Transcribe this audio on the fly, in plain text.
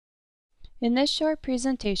In this short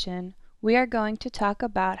presentation, we are going to talk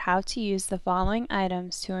about how to use the following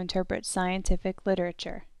items to interpret scientific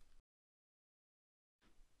literature.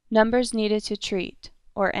 Numbers needed to treat,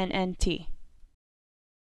 or NNT.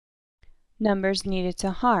 Numbers needed to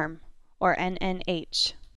harm, or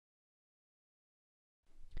NNH.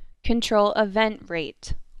 Control event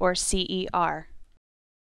rate, or CER.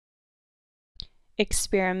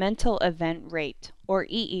 Experimental event rate, or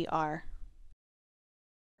EER.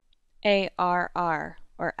 ARR,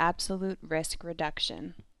 or absolute risk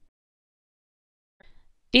reduction.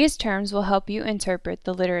 These terms will help you interpret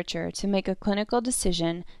the literature to make a clinical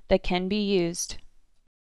decision that can be used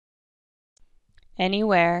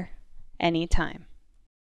anywhere, anytime.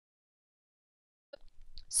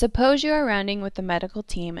 Suppose you are rounding with the medical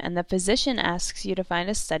team and the physician asks you to find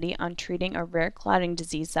a study on treating a rare clotting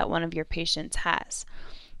disease that one of your patients has.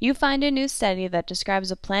 You find a new study that describes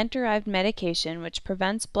a plant-derived medication which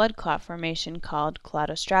prevents blood clot formation called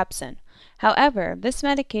cladostrapsin. However, this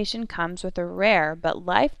medication comes with a rare but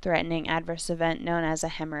life-threatening adverse event known as a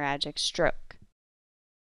hemorrhagic stroke.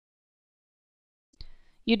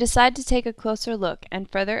 You decide to take a closer look and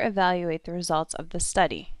further evaluate the results of the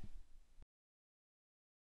study.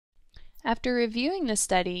 After reviewing the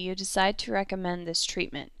study, you decide to recommend this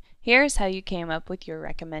treatment. Here is how you came up with your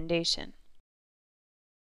recommendation.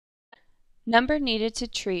 Number needed to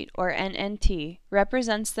treat, or NNT,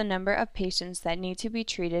 represents the number of patients that need to be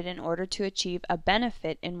treated in order to achieve a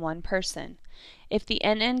benefit in one person. If the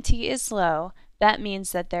NNT is low, that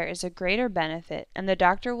means that there is a greater benefit and the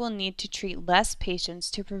doctor will need to treat less patients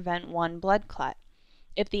to prevent one blood clot.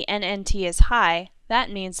 If the NNT is high, that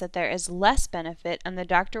means that there is less benefit and the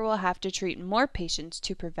doctor will have to treat more patients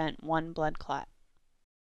to prevent one blood clot.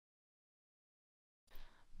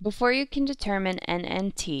 Before you can determine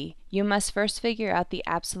NNT, you must first figure out the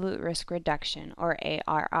absolute risk reduction, or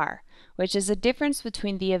ARR, which is a difference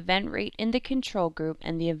between the event rate in the control group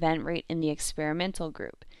and the event rate in the experimental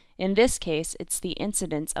group. In this case, it's the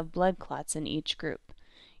incidence of blood clots in each group.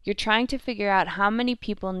 You're trying to figure out how many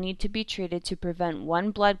people need to be treated to prevent one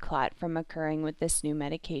blood clot from occurring with this new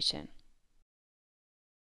medication.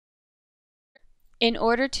 In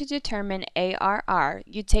order to determine ARR,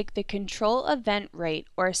 you take the control event rate,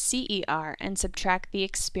 or CER, and subtract the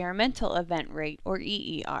experimental event rate, or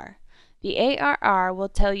EER. The ARR will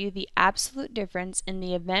tell you the absolute difference in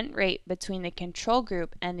the event rate between the control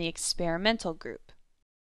group and the experimental group.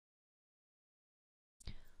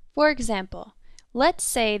 For example, let's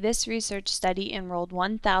say this research study enrolled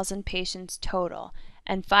 1,000 patients total,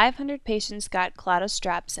 and 500 patients got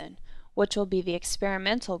cladostrapsin, which will be the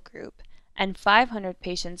experimental group, and 500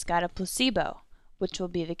 patients got a placebo, which will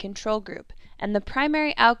be the control group, and the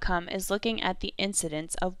primary outcome is looking at the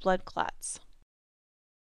incidence of blood clots.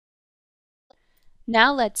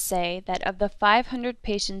 Now let's say that of the 500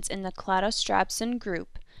 patients in the cladostrapsin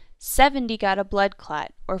group, 70 got a blood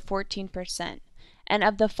clot, or 14%, and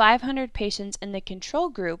of the 500 patients in the control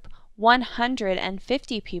group,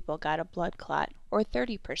 150 people got a blood clot, or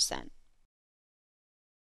 30%.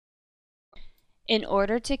 In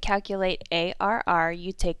order to calculate ARR,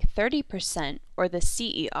 you take 30%, or the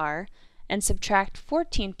CER, and subtract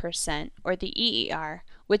 14%, or the EER,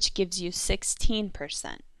 which gives you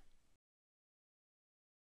 16%.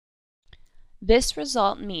 This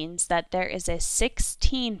result means that there is a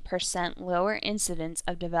 16% lower incidence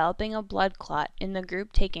of developing a blood clot in the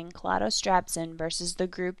group taking cladostrapsin versus the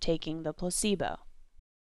group taking the placebo.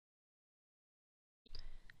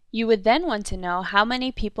 You would then want to know how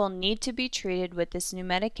many people need to be treated with this new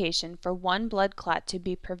medication for one blood clot to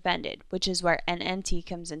be prevented, which is where NNT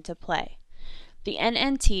comes into play. The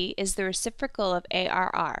NNT is the reciprocal of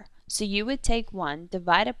ARR, so you would take 1,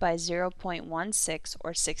 divide it by 0.16,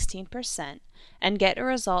 or 16%, and get a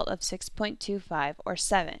result of 6.25, or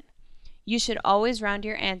 7. You should always round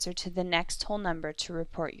your answer to the next whole number to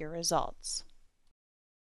report your results.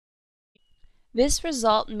 This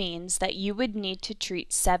result means that you would need to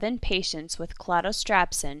treat 7 patients with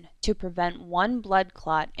cladostrapsin to prevent one blood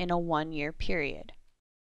clot in a 1-year period.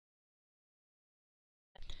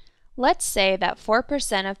 Let's say that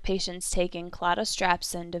 4% of patients taking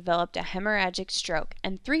cladostrapsin developed a hemorrhagic stroke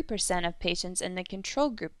and 3% of patients in the control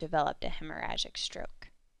group developed a hemorrhagic stroke.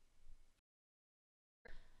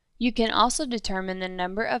 You can also determine the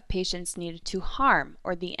number of patients needed to harm,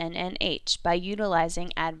 or the NNH, by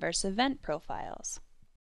utilizing adverse event profiles.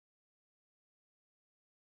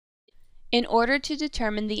 In order to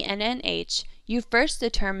determine the NNH, you first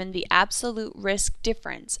determine the absolute risk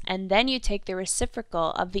difference, and then you take the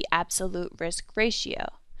reciprocal of the absolute risk ratio.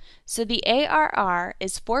 So the ARR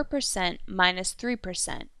is 4% minus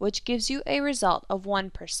 3%, which gives you a result of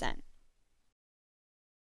 1%.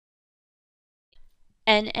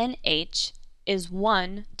 NNH is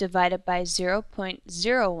 1 divided by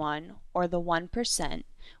 0.01, or the 1%,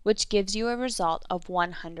 which gives you a result of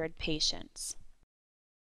 100 patients.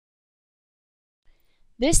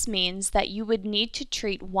 This means that you would need to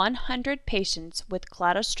treat 100 patients with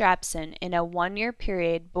cladostrapsine in a 1-year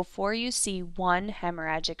period before you see one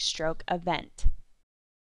hemorrhagic stroke event.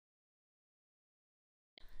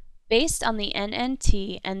 Based on the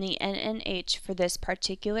NNT and the NNH for this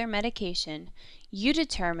particular medication, you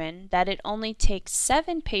determine that it only takes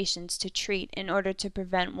 7 patients to treat in order to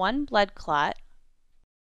prevent one blood clot,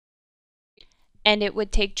 and it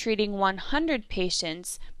would take treating 100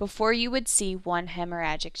 patients before you would see one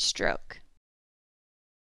hemorrhagic stroke.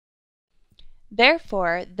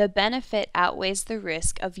 Therefore, the benefit outweighs the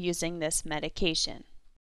risk of using this medication.